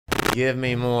Give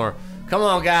me more. Come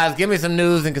on, guys. Give me some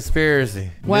news and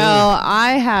conspiracy. Well,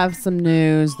 I have some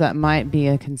news that might be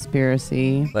a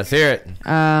conspiracy. Let's hear it.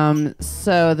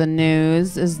 So the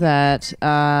news is that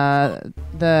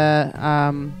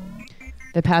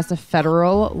they passed a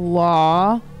federal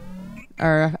law,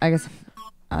 or I guess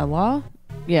a law?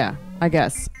 Yeah, I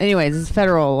guess. Anyways, it's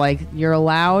federal. Like, you're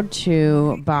allowed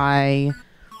to buy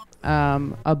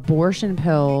abortion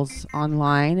pills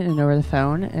online and over the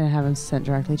phone and have them sent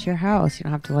directly to your house. You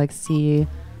don't have to like see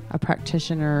a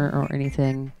practitioner or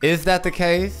anything. Is that the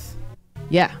case?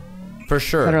 Yeah. For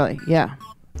sure. Federally, yeah.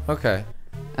 Okay.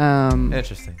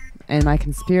 Interesting. And my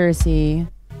conspiracy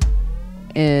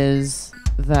is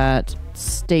that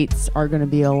states are going to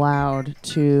be allowed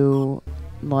to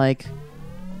like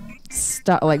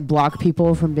block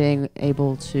people from being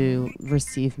able to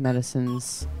receive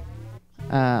medicines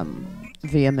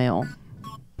via mail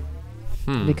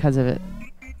because of it.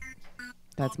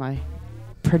 That's my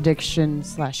prediction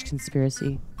 /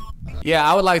 conspiracy. Yeah,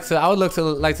 I would like to look a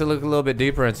little bit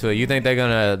deeper into it. You think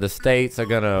the states are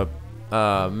gonna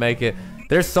make it?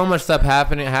 There's so much stuff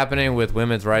happening with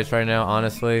women's rights right now,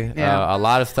 honestly. Yeah. A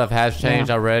lot of stuff has changed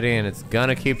already, and it's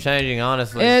gonna keep changing,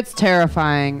 honestly. It's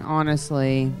terrifying,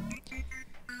 honestly.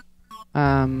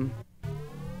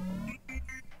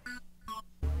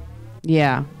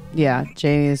 Yeah,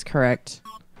 Jamie is correct.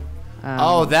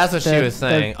 Oh, that's what she was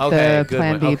saying. Okay, the good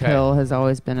Plan one. B Okay. pill has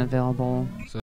always been available.